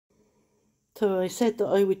So I said that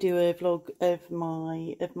I would do a vlog of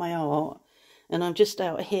my art, and I'm just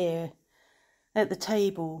out here at the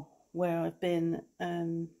table where I've been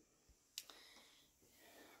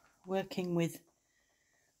working with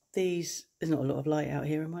these. There's not a lot of light out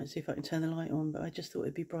here. I might see if I can turn the light on, but I just thought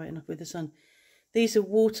it'd be bright enough with the sun. These are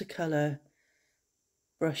watercolour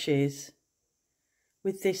brushes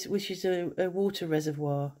with this, which is a water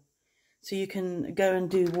reservoir. So you can go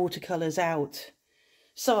and do watercolours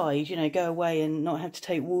outside, you know, go away and not have to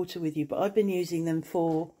take water with you. But I've been using them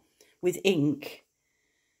with ink,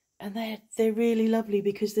 and they're really lovely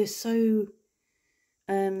because they're so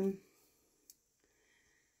I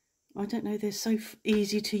don't know, they're so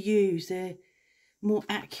easy to use. They're more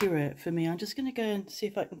accurate for me. I'm just going to go and see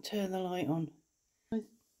if I can turn the light on.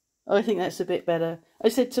 I think that's a bit better. I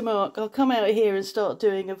said to Mark, I'll come out here and start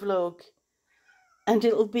doing a vlog, and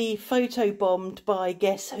it'll be photobombed by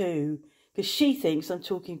guess who, because she thinks I'm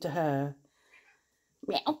talking to her.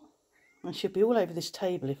 Meow. And she'll be all over this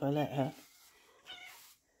table if I let her.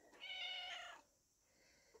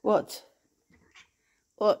 What?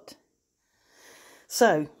 What?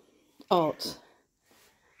 So, art.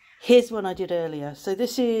 Here's one I did earlier. So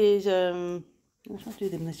this is, I'll do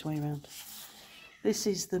them this way around. This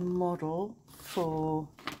is the model for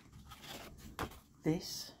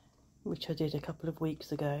this, which I did a couple of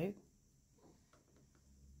weeks ago.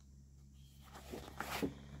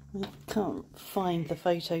 I can't find the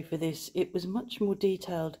photo for this. It was much more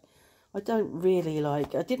detailed. I didn't really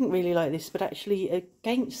like this, but actually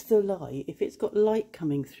against the light, if it's got light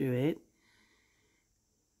coming through it,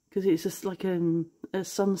 because it's just like a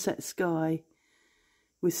sunset sky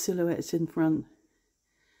with silhouettes in front,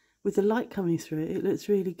 with the light coming through it, it looks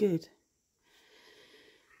really good.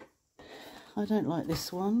 I don't like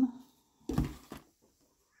this one.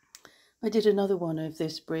 I did another one of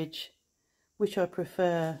this bridge, which I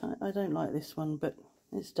prefer. I don't like this one, but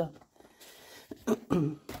it's done.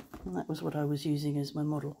 And that was what I was using as my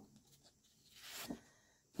model.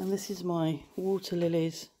 And this is my water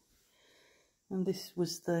lilies, and this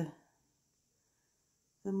was the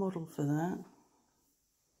model for that.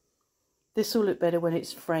 This will look better when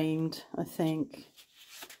it's framed, I think.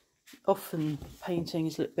 Often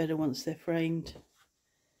paintings look better once they're framed.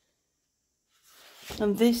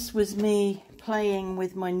 And this was me playing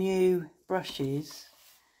with my new brushes.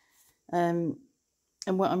 And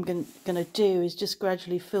what I'm going to do is just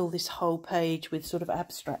gradually fill this whole page with sort of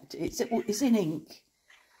abstract. It's in ink.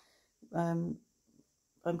 I'm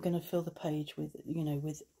going to fill the page with, you know,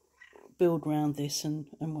 with build round this and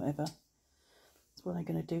whatever. That's what I'm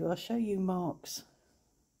going to do. I'll show you Mark's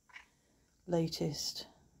latest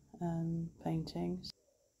paintings.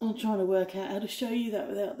 I'm trying to work out how to show you that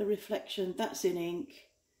without the reflection. That's in ink.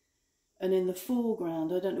 And in the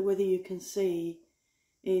foreground, I don't know whether you can see,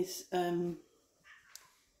 is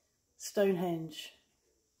Stonehenge.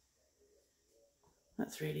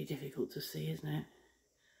 That's really difficult to see, isn't it?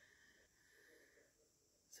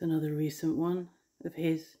 It's another recent one of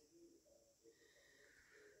his.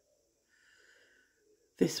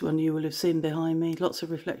 This one you will have seen behind me. Lots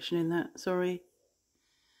of reflection in that, sorry.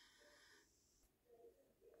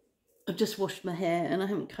 I've just washed my hair and I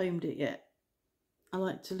haven't combed it yet. I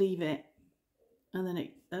like to leave it, and then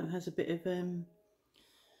it has a bit of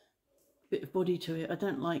body to it. I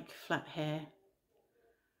don't like flat hair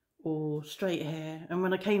or straight hair. And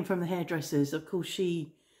when I came from the hairdressers, of course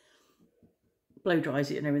she blow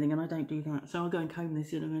dries it and everything, and I don't do that. So I'll go and comb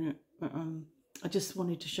this in a minute. But I just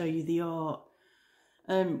wanted to show you the art.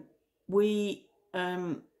 We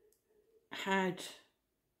had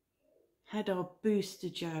our booster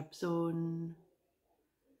jabs on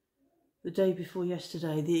the day before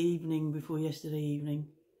yesterday, the evening before yesterday evening,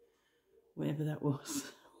 whatever that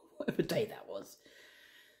was, whatever day that was.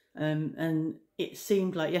 And it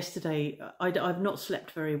seemed like yesterday, I've not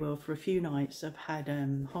slept very well for a few nights. I've had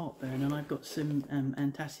heartburn, and I've got some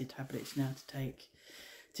antacid tablets now to take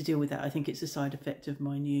to deal with that. I think it's a side effect of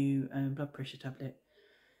my new blood pressure tablet.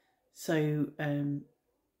 So,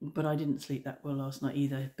 but I didn't sleep that well last night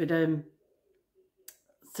either. But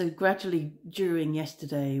so gradually during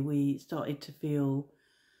yesterday, we started to feel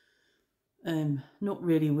not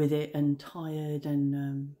really with it, and tired,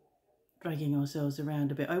 and dragging ourselves around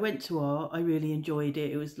a bit. I went to art. I really enjoyed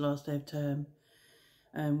it. It was the last day of term.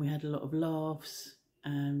 We had a lot of laughs,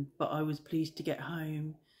 but I was pleased to get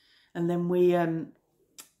home. And then we,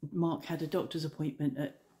 Mark had a doctor's appointment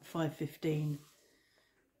at 5:15,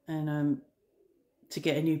 and to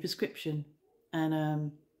get a new prescription.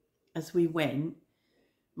 And as we went,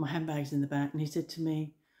 my handbag's in the back, and he said to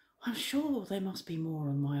me, "I'm sure there must be more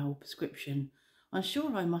on my old prescription. I'm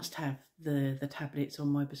sure I must have the tablets on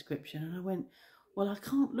my prescription. And I went, well, I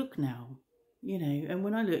can't look now, you know. And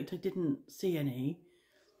when I looked, I didn't see any.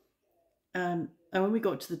 And when we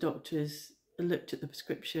got to the doctor's, I looked at the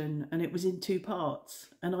prescription and it was in 2 parts.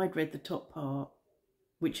 And I'd read the top part,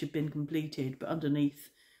 which had been completed, but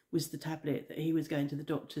underneath was the tablet that he was going to the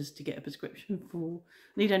doctor's to get a prescription for.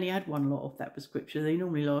 And he'd only had one lot of that prescription. They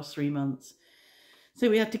normally last 3 months. So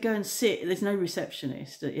we had to go and sit. There's no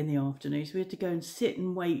receptionist in the afternoon. So we had to go and sit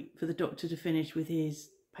and wait for the doctor to finish with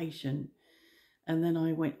his patient. And then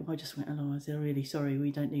I just went along. I said, really sorry,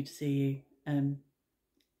 we don't need to see you.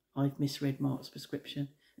 I've misread Mark's prescription.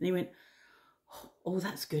 And he went, oh,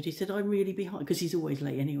 that's good. He said, I'm really behind, because he's always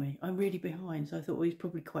late anyway. I'm really behind. So I thought, well, he's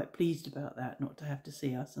probably quite pleased about that, not to have to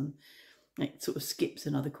see us. And it sort of skips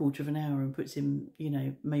another quarter of an hour and puts him, you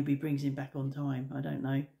know, maybe brings him back on time. I don't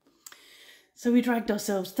know. So we dragged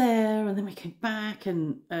ourselves there and then we came back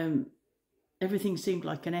and everything seemed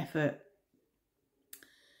like an effort.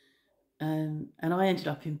 And I ended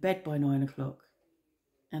up in bed by 9 o'clock.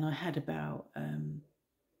 And I had about, and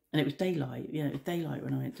it was daylight, you know, it was daylight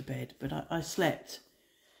when I went to bed. But I slept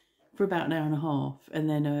for about an hour and a half. And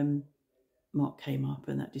then Mark came up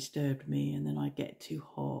and that disturbed me. And then I get too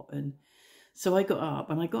hot. And so I got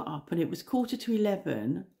up and it was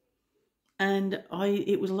 11:15. And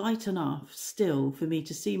it was light enough still for me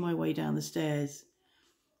to see my way down the stairs.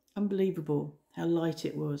 Unbelievable how light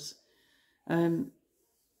it was.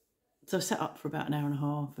 So I sat up for about an hour and a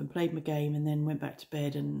half and played my game and then went back to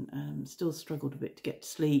bed and still struggled a bit to get to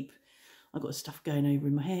sleep. I got stuff going over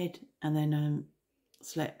in my head and then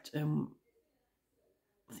slept. I think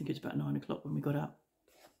it was about 9 o'clock when we got up.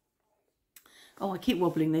 Oh, I keep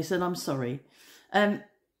wobbling this and I'm sorry.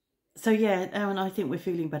 So yeah, and I think we're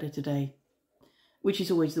feeling better today. Which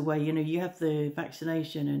is always the way, you know, you have the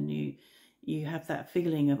vaccination and you have that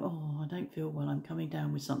feeling of, oh, I don't feel well, I'm coming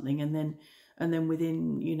down with something. And then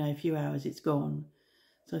within, you know, a few hours, it's gone.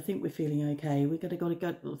 So I think we're feeling okay. We've got to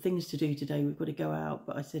go, things to do today. We've got to go out.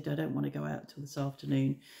 But I said, I don't want to go out till this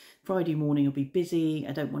afternoon. Friday morning will be busy.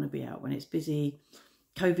 I don't want to be out when it's busy.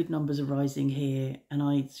 COVID numbers are rising here. And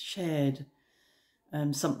I shared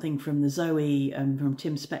something from the Zoe, from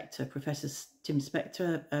Tim Spector, Professor Tim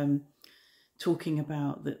Spector, talking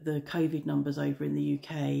about the COVID numbers over in the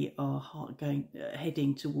UK are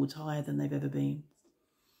heading towards higher than they've ever been,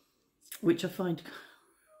 which I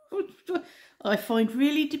find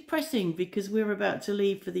really depressing because we're about to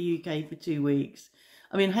leave for the UK for 2 weeks.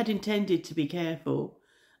 I mean, I had intended to be careful,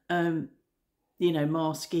 you know,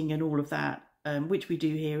 masking and all of that, which we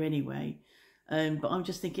do here anyway. But I'm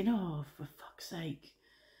just thinking, oh, for fuck's sake.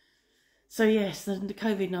 So yes, the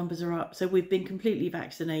COVID numbers are up. So we've been completely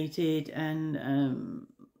vaccinated and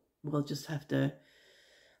we'll just have to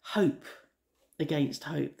hope against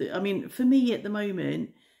hope. I mean, for me at the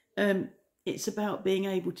moment, it's about being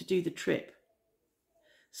able to do the trip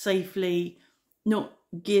safely, not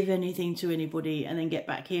give anything to anybody and then get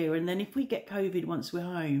back here. And then if we get COVID once we're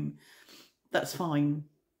home, that's fine.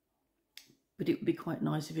 But it would be quite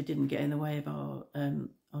nice if it didn't get in the way of our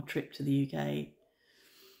trip to the UK.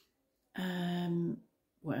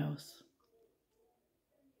 What else?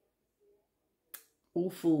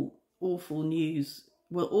 Awful news.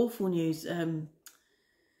 Well, awful news.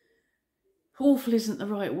 Awful isn't the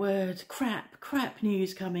right word. Crap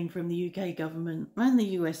news coming from the UK government and the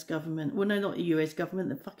US government. Well, no, not the US government,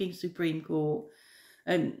 the fucking Supreme Court.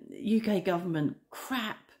 UK government,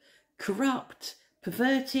 crap, corrupt,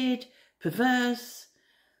 perverted, perverse.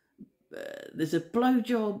 There's a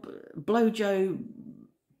blowjob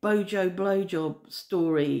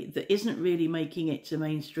story that isn't really making it to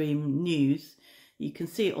mainstream news. You can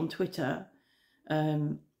see it on Twitter.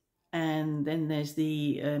 And then there's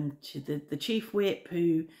the chief whip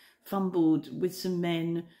who fumbled with some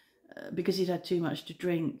men because he'd had too much to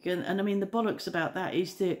drink. And I mean, the bollocks about that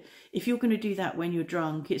is that if you're going to do that when you're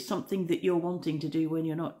drunk, it's something that you're wanting to do when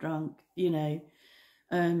you're not drunk, you know.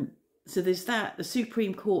 So there's that. The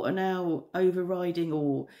Supreme Court are now overriding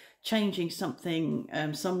or changing something,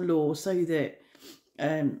 some law, so that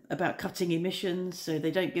about cutting emissions, so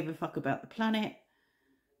they don't give a fuck about the planet.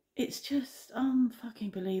 It's just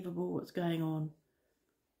unfucking believable what's going on.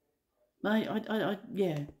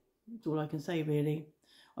 Yeah, that's all I can say really.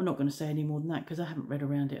 I'm not going to say any more than that because I haven't read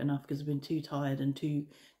around it enough because I've been too tired and too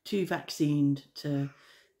vaccinated to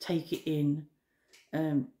take it in.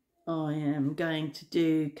 I am going to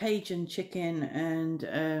do Cajun chicken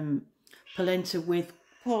and polenta with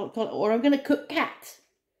pork, or I'm going to cook cat.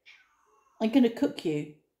 I'm going to cook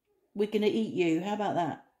you. We're going to eat you. How about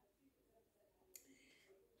that?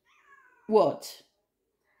 What?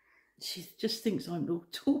 She just thinks I'm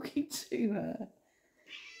talking to her.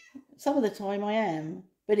 Some of the time I am,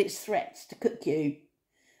 but it's threats to cook you.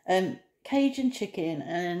 Cajun chicken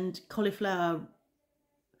and cauliflower,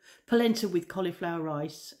 polenta with cauliflower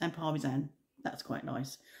rice and parmesan. That's quite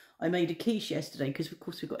nice. I made a quiche yesterday because of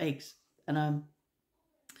course we've got eggs, and I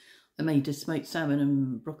made a smoked salmon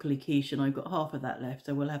and broccoli quiche, and I've got half of that left,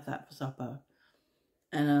 so we'll have that for supper.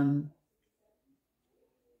 And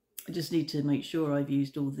I just need to make sure I've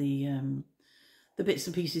used all the bits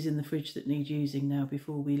and pieces in the fridge that need using now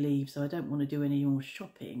before we leave, so I don't want to do any more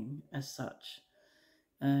shopping as such.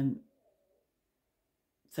 So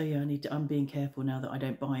yeah, I'm being careful now that I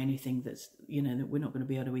don't buy anything that's, you know, that we're not going to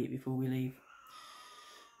be able to eat before we leave.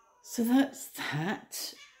 So that's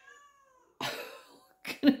that.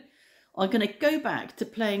 I'm going to go back to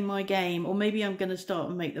playing my game, or maybe I'm going to start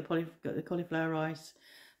and make the cauliflower rice.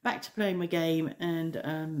 Back to playing my game,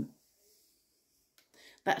 and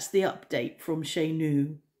that's the update from chez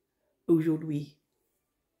nous aujourd'hui.